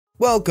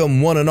Welcome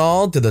one and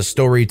all to the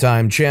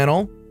Storytime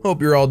channel.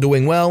 Hope you're all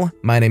doing well.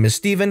 My name is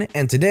Steven,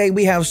 and today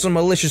we have some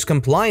malicious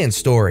compliance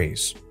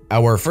stories.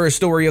 Our first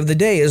story of the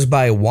day is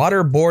by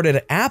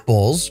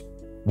WaterboardedApples.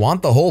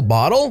 Want the whole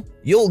bottle?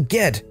 You'll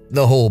get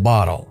the whole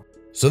bottle.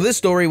 So this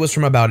story was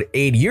from about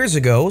 8 years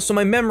ago, so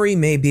my memory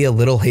may be a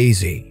little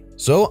hazy.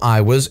 So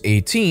I was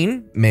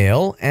 18,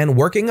 male, and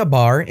working a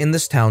bar in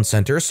this town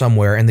center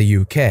somewhere in the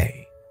UK.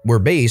 We're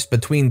based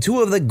between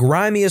two of the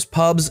grimiest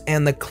pubs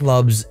and the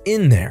clubs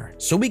in there,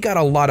 so we got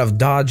a lot of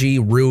dodgy,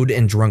 rude,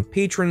 and drunk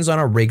patrons on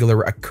a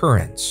regular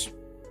occurrence.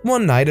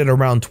 One night at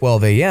around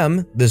 12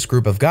 a.m., this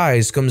group of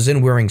guys comes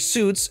in wearing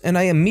suits, and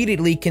I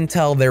immediately can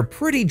tell they're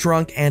pretty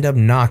drunk and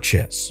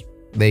obnoxious.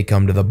 They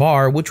come to the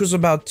bar, which was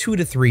about 2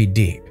 to 3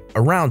 deep,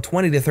 around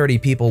 20 to 30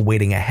 people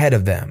waiting ahead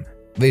of them.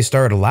 They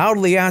start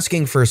loudly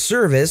asking for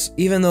service,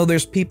 even though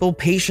there's people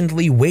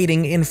patiently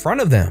waiting in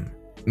front of them.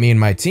 Me and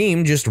my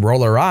team just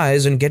roll our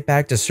eyes and get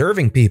back to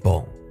serving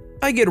people.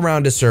 I get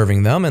around to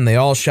serving them and they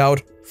all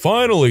shout,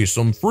 "Finally,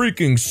 some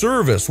freaking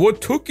service,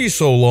 what took you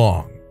so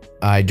long?"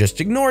 I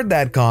just ignored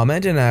that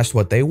comment and asked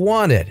what they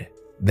wanted.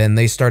 Then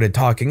they started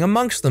talking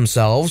amongst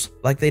themselves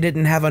like they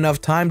didn't have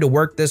enough time to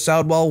work this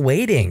out while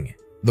waiting.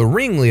 The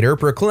ringleader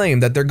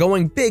proclaimed that they're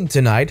going big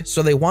tonight,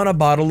 so they want a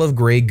bottle of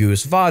Grey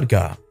Goose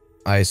vodka.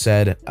 I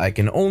said, "I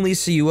can only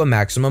see you a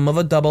maximum of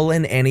a double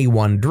in any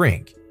one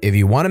drink. If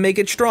you want to make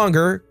it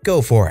stronger,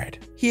 go for it."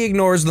 He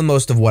ignores the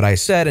most of what I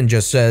said and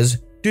just says,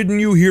 "Didn't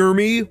you hear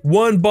me?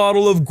 1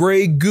 bottle of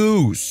Grey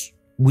Goose."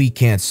 We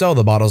can't sell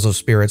the bottles of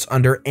spirits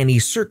under any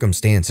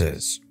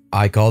circumstances.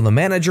 I call the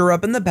manager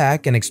up in the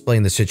back and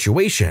explain the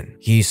situation.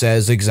 He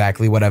says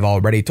exactly what I've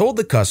already told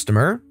the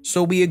customer,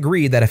 so we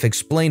agreed that if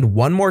explained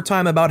one more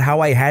time about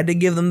how I had to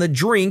give them the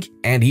drink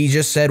and he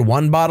just said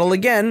 1 bottle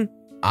again,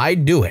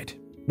 I'd do it.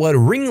 What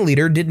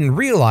ringleader didn't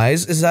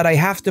realize is that I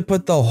have to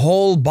put the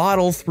whole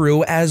bottle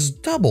through as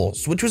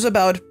doubles, which was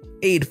about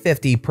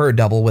 $8.50 per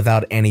double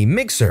without any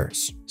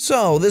mixers.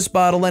 So this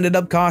bottle ended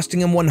up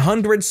costing him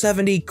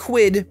 170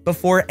 quid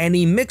before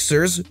any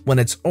mixers, when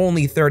it's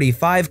only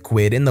 35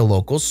 quid in the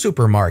local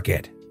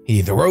supermarket.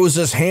 He throws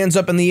his hands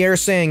up in the air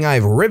saying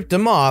I've ripped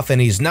him off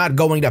and he's not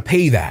going to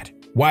pay that.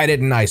 Why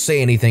didn't I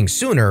say anything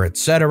sooner,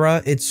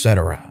 etc.,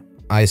 etc.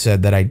 I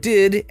said that I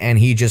did, and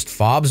he just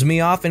fobs me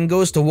off and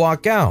goes to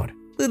walk out.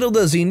 Little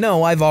does he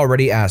know I've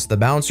already asked the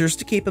bouncers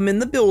to keep him in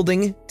the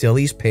building till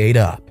he's paid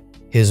up.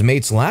 His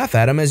mates laugh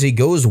at him as he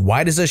goes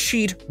white as a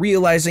sheet,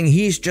 realizing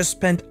he's just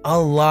spent a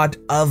lot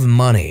of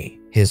money.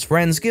 His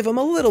friends give him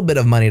a little bit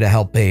of money to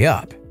help pay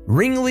up.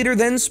 Ringleader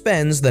then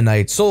spends the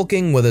night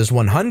sulking with his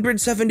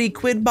 170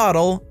 quid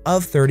bottle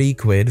of 30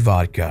 quid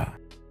vodka.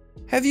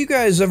 Have you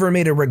guys ever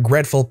made a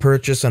regretful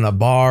purchase in a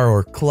bar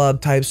or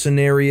club type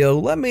scenario?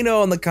 Let me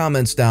know in the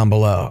comments down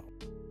below.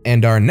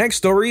 And our next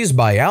story is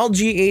by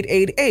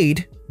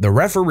Alg888, the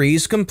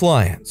referee's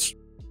compliance.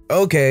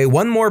 Okay,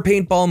 one more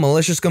paintball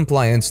malicious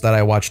compliance that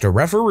I watched a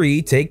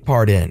referee take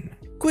part in.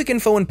 Quick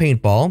info in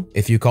paintball: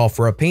 if you call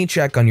for a paint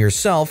check on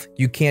yourself,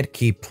 you can't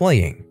keep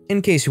playing,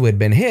 in case you had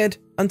been hit,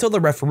 until the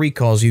referee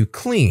calls you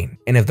clean.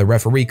 And if the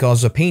referee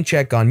calls a paint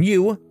check on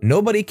you,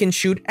 nobody can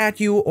shoot at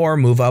you or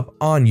move up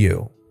on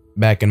you.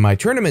 Back in my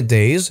tournament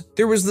days,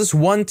 there was this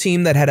one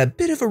team that had a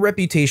bit of a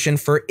reputation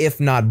for, if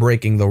not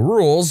breaking the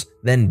rules,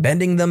 then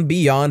bending them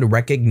beyond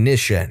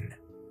recognition.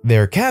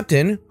 Their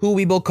captain, who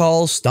we will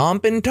call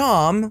Stompin'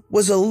 Tom,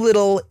 was a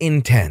little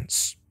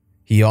intense.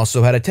 He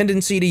also had a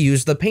tendency to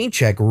use the paint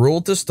check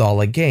rule to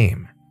stall a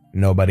game.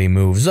 Nobody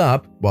moves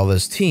up while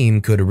his team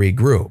could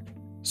regroup.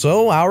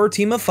 So our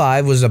team of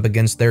 5 was up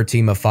against their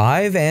team of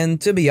 5, and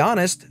to be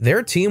honest,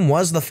 their team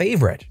was the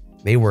favorite.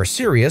 They were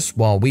serious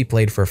while we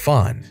played for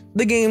fun.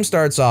 The game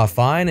starts off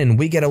fine and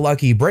we get a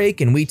lucky break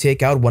and we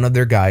take out one of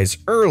their guys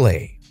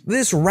early.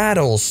 This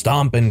rattles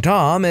Stompin'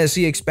 Tom as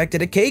he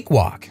expected a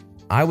cakewalk.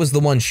 I was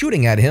the one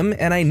shooting at him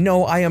and I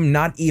know I am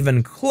not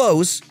even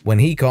close when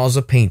he calls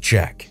a paint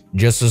check.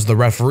 Just as the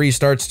referee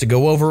starts to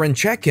go over and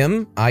check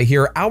him, I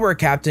hear our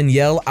captain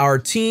yell our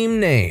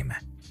team name.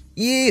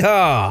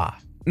 Yeehaw!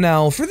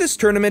 Now for this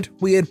tournament,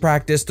 we had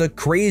practiced a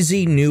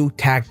crazy new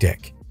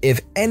tactic. If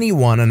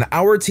anyone on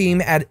our team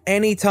at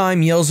any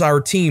time yells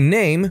our team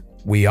name,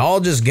 we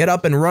all just get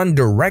up and run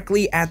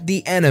directly at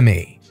the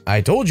enemy. I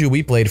told you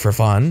we played for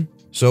fun,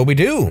 so we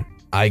do.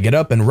 I get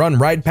up and run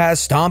right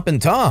past Stompin'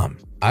 Tom.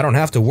 I don't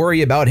have to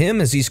worry about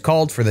him as he's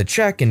called for the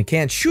check and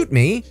can't shoot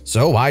me,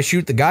 so I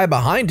shoot the guy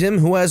behind him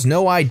who has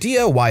no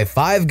idea why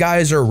 5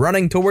 guys are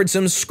running towards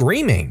him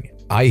screaming.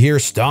 I hear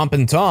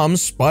Stompin' Tom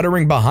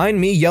sputtering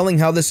behind me yelling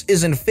how this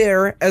isn't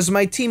fair as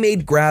my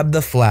teammate grabbed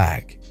the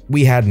flag.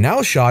 We had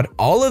now shot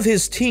all of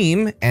his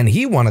team and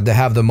he wanted to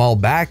have them all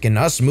back and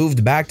us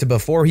moved back to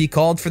before he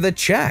called for the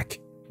check.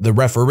 The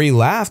referee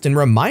laughed and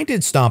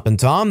reminded Stompin'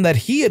 Tom that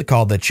he had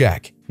called the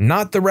check,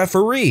 not the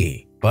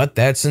referee, but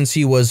that since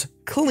he was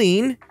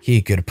clean, he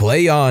could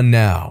play on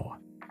now.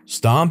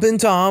 Stompin'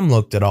 Tom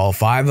looked at all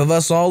 5 of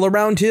us all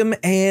around him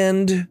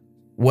and,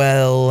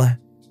 well,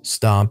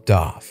 stomped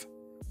off.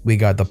 We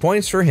got the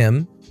points for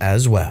him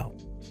as well.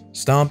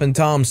 Stompin'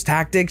 Tom's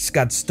tactics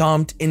got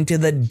stomped into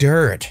the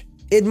dirt.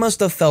 It must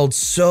have felt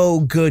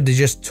so good to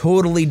just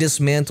totally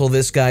dismantle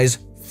this guy's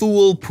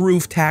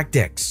foolproof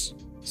tactics.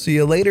 See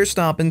you later,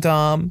 Stompin'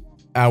 Tom.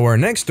 Our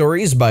next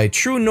story is by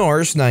True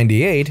Norse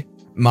 98,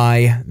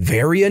 My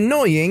Very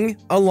Annoying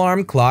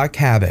Alarm Clock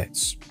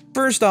Habits.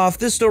 First off,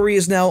 this story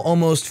is now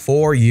almost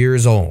 4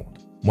 years old.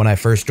 When I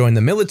first joined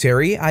the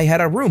military, I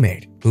had a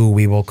roommate, who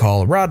we will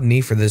call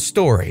Rodney for this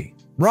story.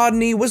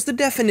 Rodney was the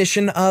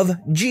definition of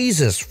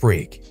Jesus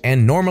freak,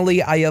 and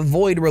normally I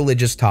avoid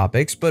religious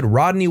topics, but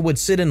Rodney would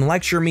sit and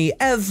lecture me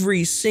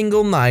every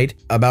single night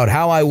about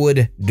how I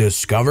would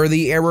discover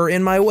the error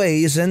in my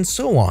ways and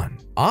so on,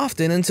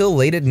 often until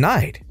late at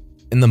night.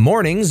 In the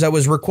mornings, I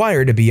was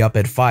required to be up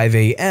at 5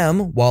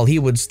 a.m. while he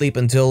would sleep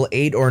until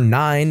 8 or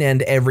 9,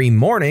 and every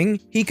morning,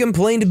 he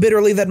complained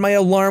bitterly that my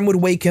alarm would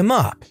wake him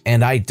up,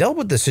 and I dealt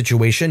with the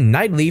situation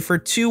nightly for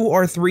 2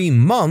 or 3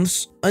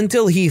 months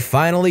until he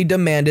finally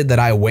demanded that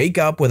I wake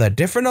up with a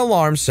different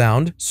alarm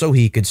sound so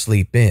he could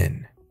sleep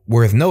in.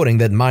 Worth noting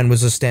that mine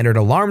was a standard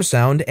alarm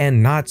sound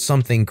and not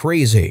something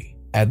crazy.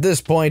 At this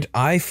point,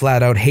 I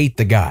flat out hate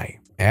the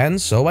guy,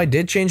 and so I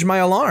did change my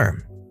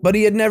alarm. But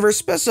he had never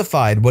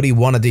specified what he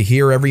wanted to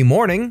hear every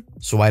morning,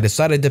 so I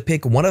decided to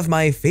pick one of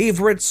my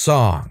favorite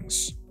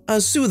songs.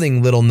 A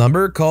soothing little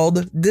number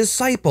called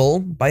Disciple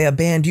by a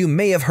band you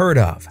may have heard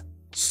of,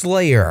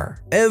 Slayer.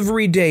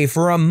 Every day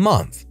for a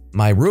month,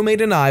 my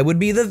roommate and I would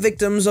be the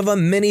victims of a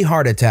mini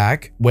heart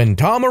attack when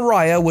Tom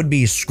Araya would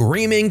be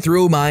screaming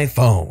through my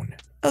phone.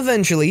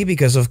 Eventually,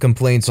 because of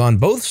complaints on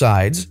both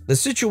sides, the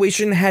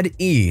situation had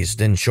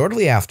eased, and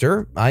shortly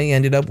after, I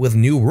ended up with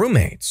new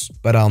roommates.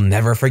 But I'll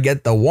never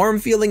forget the warm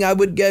feeling I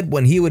would get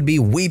when he would be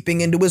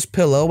weeping into his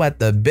pillow at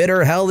the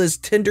bitter hell his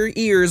tender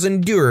ears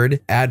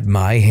endured at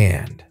my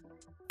hand.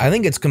 I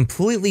think it's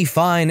completely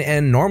fine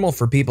and normal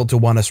for people to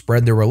want to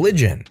spread their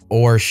religion,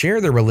 or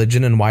share their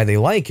religion and why they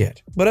like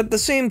it. But at the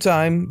same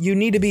time, you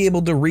need to be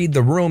able to read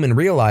the room and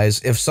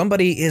realize if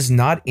somebody is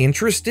not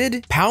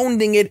interested,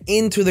 pounding it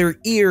into their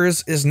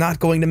ears is not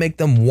going to make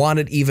them want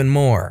it even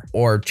more,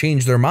 or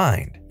change their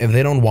mind. If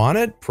they don't want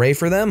it, pray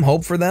for them,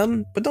 hope for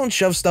them, but don't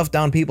shove stuff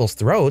down people's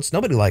throats,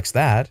 nobody likes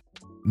that.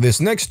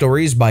 This next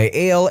story is by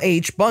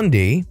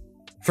alhbundy,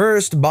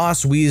 First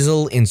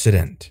BossWeasel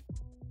Incident.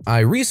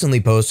 I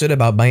recently posted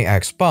about my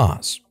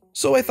ex-boss,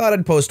 so I thought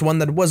I'd post one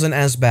that wasn't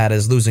as bad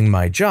as losing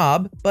my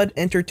job, but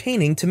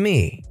entertaining to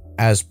me.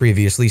 As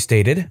previously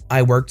stated,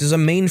 I worked as a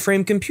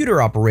mainframe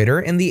computer operator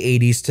in the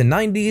 80s to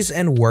 90s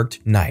and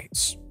worked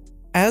nights.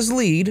 As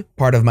lead,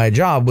 part of my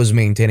job was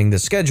maintaining the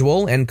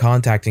schedule and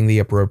contacting the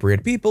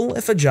appropriate people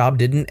if a job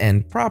didn't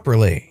end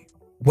properly.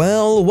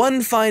 Well,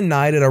 one fine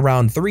night at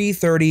around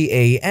 3:30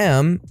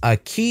 a.m., a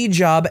key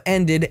job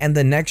ended and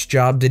the next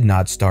job did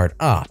not start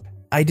up.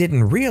 I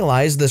didn't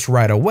realize this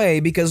right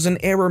away because an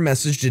error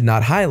message did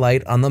not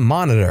highlight on the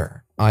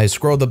monitor. I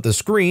scrolled up the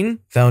screen,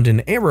 found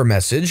an error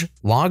message,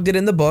 logged it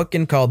in the book,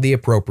 and called the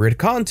appropriate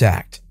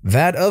contact.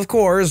 That, of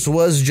course,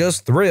 was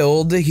just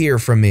thrilled to hear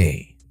from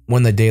me.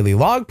 When the daily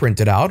log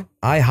printed out,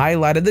 I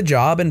highlighted the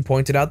job and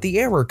pointed out the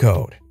error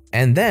code,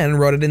 and then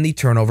wrote it in the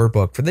turnover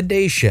book for the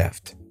day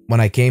shift. When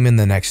I came in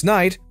the next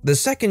night, the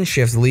second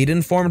shift lead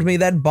informed me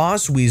that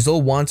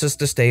BossWeasel wants us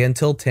to stay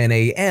until 10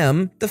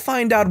 a.m. to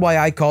find out why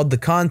I called the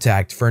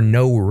contact for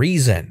no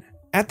reason.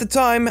 At the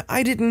time,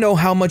 I didn't know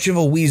how much of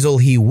a weasel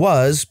he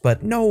was,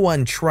 but no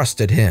one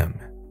trusted him.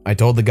 I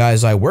told the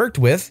guys I worked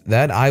with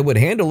that I would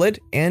handle it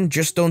and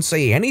just don't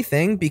say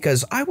anything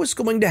because I was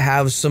going to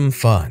have some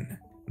fun.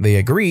 They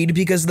agreed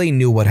because they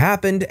knew what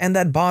happened and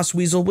that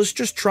BossWeasel was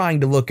just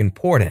trying to look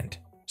important.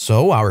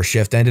 So our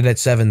shift ended at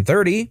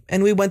 7:30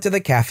 and we went to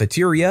the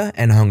cafeteria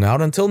and hung out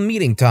until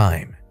meeting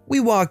time. We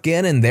walk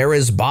in and there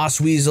is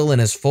BossWeasel in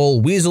his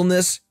full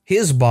weaselness,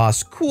 his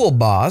boss Cool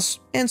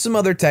Boss, and some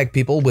other tech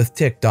people with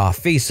ticked off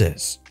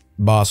faces.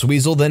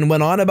 BossWeasel then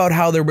went on about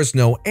how there was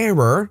no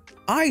error,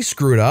 I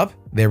screwed up,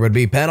 there would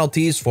be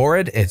penalties for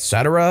it,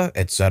 etc,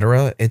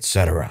 etc,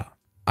 etc.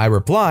 I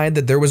replied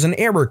that there was an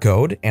error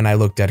code and I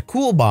looked at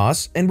Cool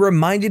Boss and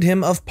reminded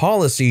him of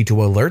policy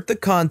to alert the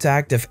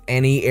contact if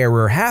any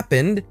error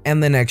happened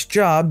and the next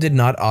job did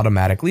not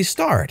automatically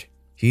start.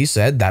 He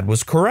said that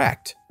was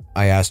correct.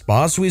 I asked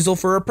BossWeasel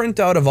for a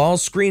printout of all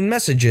screen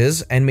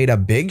messages and made a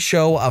big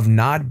show of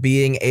not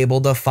being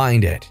able to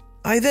find it.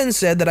 I then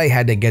said that I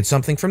had to get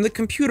something from the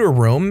computer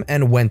room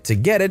and went to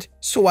get it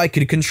so I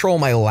could control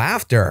my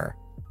laughter.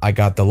 I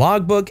got the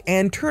logbook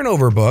and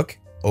turnover book,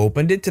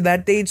 opened it to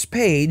that date's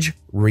page,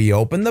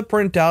 reopened the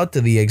printout to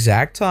the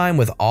exact time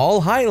with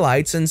all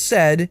highlights and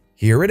said,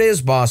 "Here it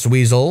is,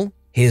 BossWeasel."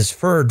 His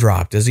fur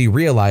dropped as he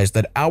realized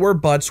that our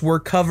butts were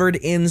covered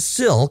in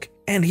silk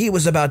and he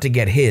was about to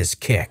get his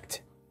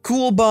kicked.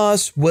 Cool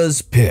Boss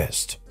was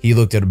pissed. He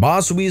looked at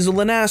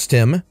BossWeasel and asked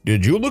him,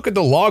 "Did you look at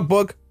the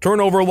logbook,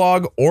 turnover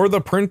log, or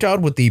the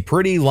printout with the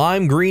pretty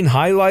lime green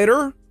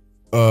highlighter?"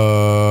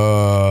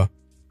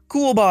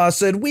 Cool Boss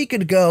said we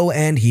could go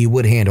and he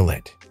would handle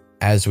it.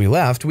 As we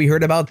left, we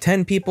heard about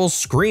 10 people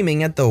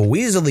screaming at the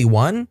Weaselly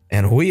one,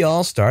 and we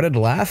all started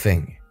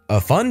laughing.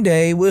 A fun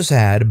day was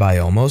had by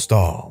almost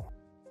all.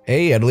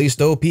 Hey, at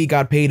least OP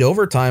got paid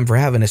overtime for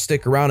having to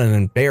stick around and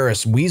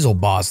embarrass Weasel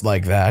Boss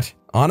like that.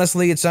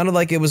 Honestly, it sounded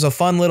like it was a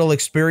fun little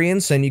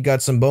experience and you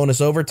got some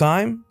bonus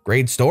overtime.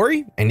 Great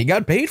story, and you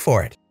got paid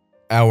for it.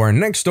 Our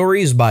next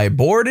story is by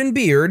Board and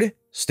Beard.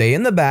 Stay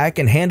in the back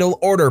and handle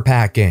order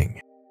packing.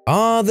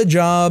 Ah, the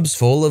job's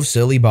full of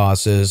silly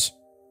bosses.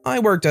 I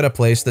worked at a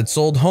place that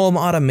sold home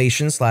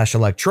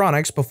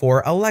automation/electronics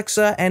before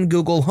Alexa and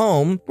Google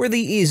Home were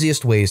the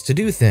easiest ways to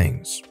do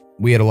things.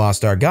 We had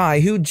lost our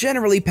guy who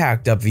generally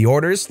packed up the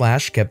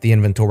orders/kept the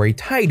inventory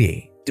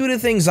tidy. Due to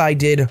things I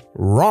did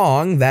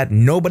wrong that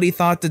nobody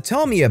thought to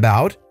tell me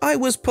about, I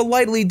was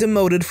politely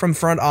demoted from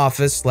front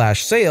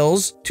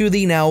office/sales to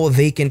the now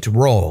vacant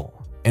role.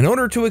 In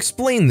order to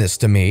explain this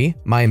to me,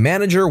 my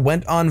manager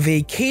went on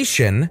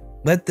vacation,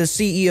 let the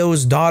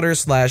CEO's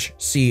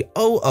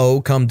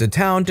daughter/COO come to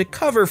town to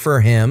cover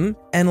for him,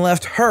 and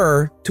left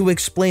her to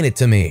explain it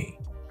to me.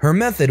 Her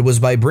method was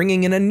by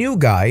bringing in a new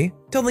guy,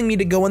 telling me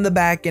to go in the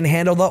back and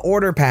handle the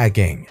order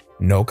packing.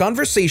 No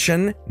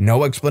conversation,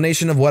 no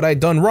explanation of what I'd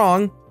done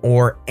wrong,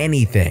 or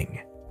anything.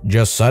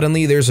 Just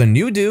suddenly there's a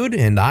new dude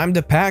and I'm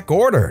to pack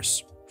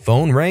orders.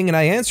 Phone rang and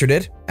I answered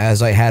it,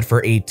 as I had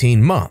for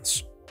 18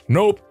 months.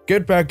 Nope,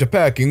 get back to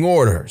packing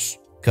orders.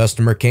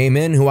 Customer came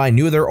in who I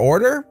knew their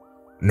order?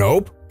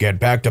 Nope,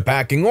 get back to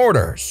packing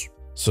orders.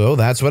 So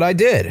that's what I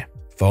did.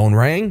 Phone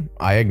rang,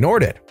 I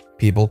ignored it.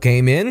 People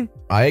came in,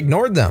 I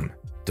ignored them.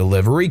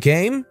 Delivery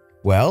came?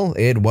 Well,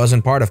 it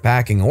wasn't part of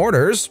packing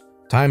orders.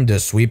 Time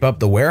to sweep up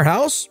the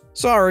warehouse?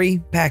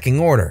 Sorry, packing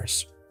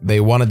orders. They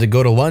wanted to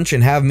go to lunch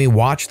and have me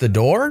watch the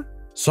door?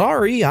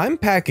 Sorry, I'm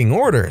packing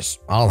orders.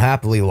 I'll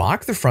happily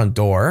lock the front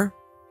door.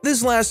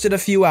 This lasted a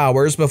few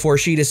hours before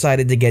she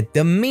decided to get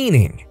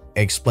demeaning.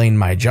 Explained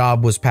my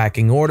job was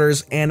packing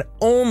orders and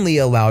only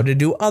allowed to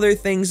do other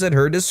things at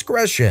her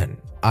discretion.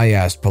 I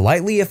asked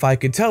politely if I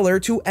could tell her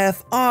to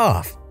F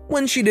off.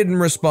 When she didn't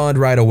respond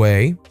right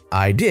away,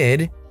 I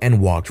did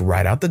and walked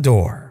right out the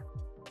door.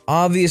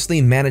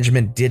 Obviously,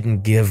 management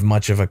didn't give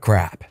much of a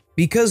crap,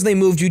 because they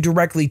moved you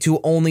directly to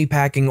only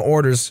packing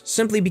orders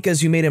simply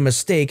because you made a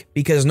mistake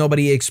because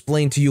nobody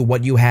explained to you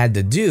what you had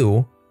to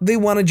do. They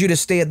wanted you to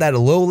stay at that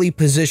lowly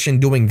position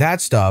doing that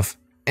stuff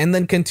and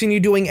then continue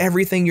doing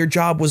everything your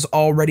job was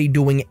already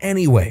doing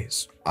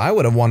anyways. I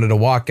would have wanted to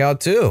walk out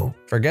too.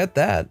 Forget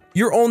that.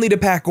 You're only to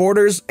pack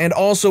orders, and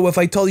also if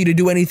I tell you to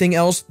do anything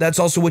else, that's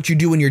also what you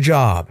do in your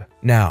job.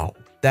 Now,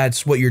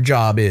 that's what your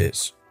job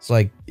is. It's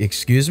like,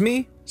 excuse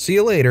me? See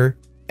you later.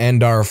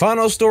 And our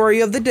final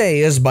story of the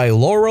day is by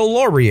Laurel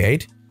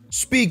Laureate.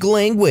 Speak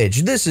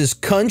language, this is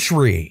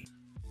country.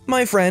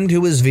 My friend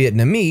who is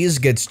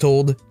Vietnamese gets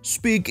told,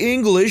 speak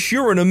English,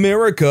 you're in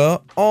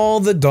America,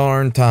 all the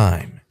darn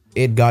time.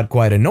 It got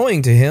quite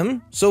annoying to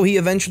him, so he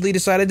eventually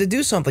decided to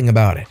do something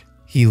about it.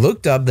 He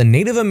looked up the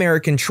Native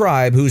American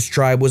tribe whose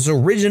tribe was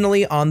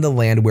originally on the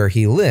land where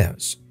he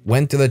lives.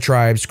 Went to the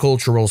tribe's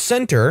cultural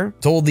center,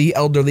 told the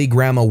elderly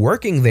grandma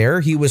working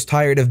there he was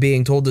tired of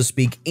being told to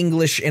speak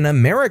English in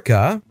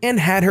America, and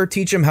had her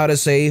teach him how to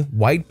say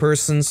white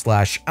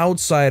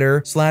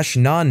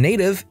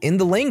person/outsider/non-native in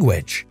the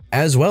language,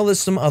 as well as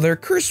some other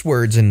curse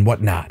words and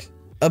whatnot.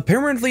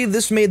 Apparently,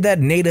 this made that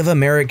Native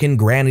American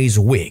granny's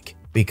weak,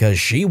 because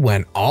she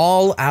went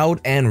all out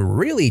and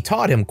really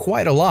taught him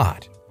quite a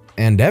lot.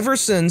 And ever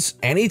since,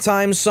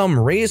 anytime some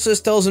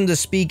racist tells him to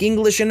speak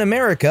English in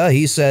America,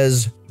 he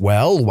says,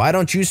 well, why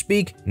don't you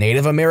speak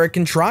Native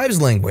American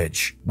tribes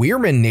language?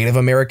 We're in Native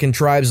American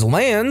tribes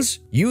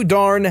lands, you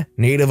darn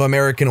Native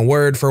American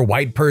word for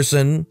white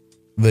person.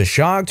 The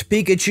shocked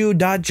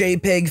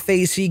Pikachu.jpg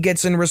face he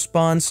gets in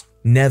response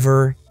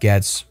never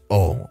gets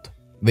old.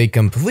 They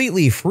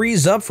completely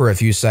freeze up for a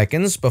few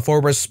seconds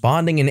before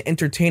responding in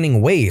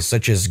entertaining ways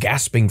such as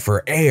gasping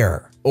for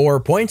air, or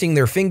pointing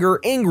their finger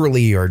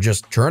angrily, or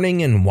just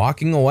turning and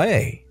walking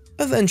away.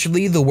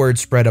 Eventually, the word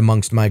spread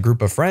amongst my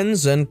group of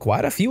friends, and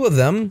quite a few of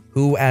them,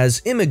 who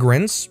as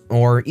immigrants,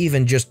 or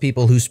even just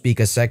people who speak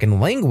a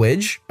second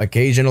language,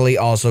 occasionally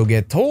also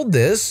get told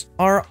this,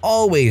 are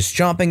always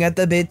chomping at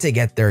the bit to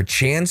get their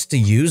chance to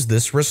use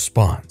this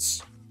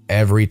response.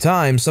 Every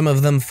time some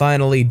of them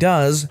finally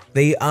does,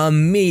 they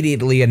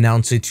immediately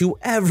announce it to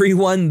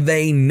everyone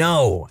they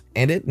know,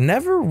 and it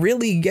never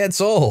really gets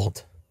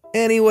old.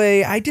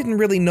 Anyway, I didn't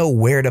really know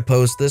where to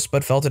post this,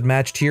 but felt it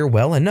matched here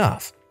well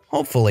enough.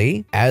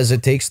 Hopefully, as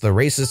it takes the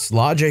racist's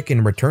logic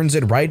and returns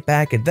it right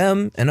back at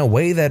them in a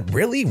way that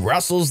really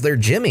rustles their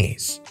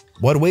jimmies.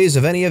 What ways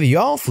have any of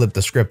y'all flipped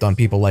the script on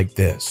people like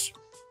this?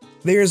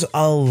 There's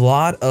a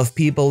lot of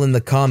people in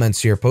the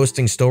comments here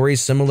posting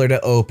stories similar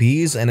to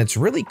OP's, and it's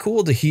really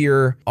cool to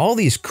hear all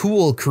these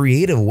cool,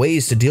 creative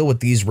ways to deal with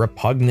these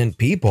repugnant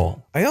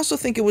people. I also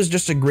think it was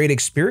just a great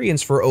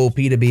experience for OP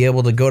to be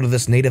able to go to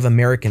this Native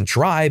American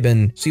tribe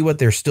and see what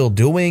they're still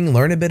doing,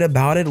 learn a bit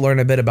about it, learn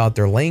a bit about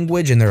their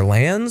language and their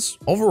lands.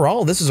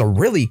 Overall, this is a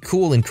really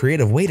cool and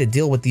creative way to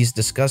deal with these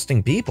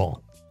disgusting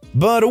people.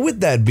 But with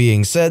that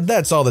being said,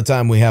 that's all the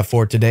time we have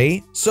for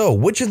today. So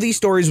which of these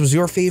stories was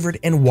your favorite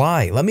and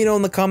why? Let me know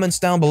in the comments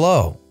down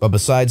below. But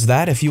besides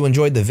that, if you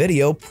enjoyed the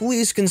video,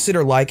 please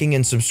consider liking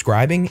and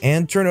subscribing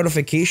and turn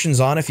notifications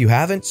on if you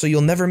haven't so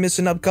you'll never miss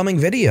an upcoming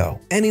video.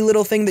 Any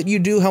little thing that you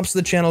do helps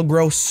the channel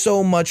grow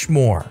so much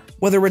more.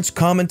 Whether it's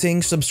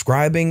commenting,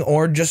 subscribing,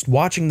 or just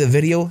watching the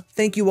video,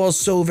 thank you all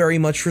so very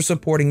much for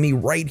supporting me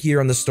right here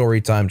on the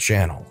Storytime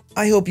channel.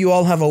 I hope you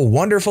all have a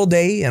wonderful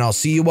day, and I'll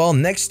see you all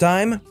next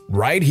time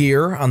right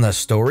here on the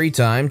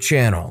Storytime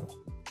channel.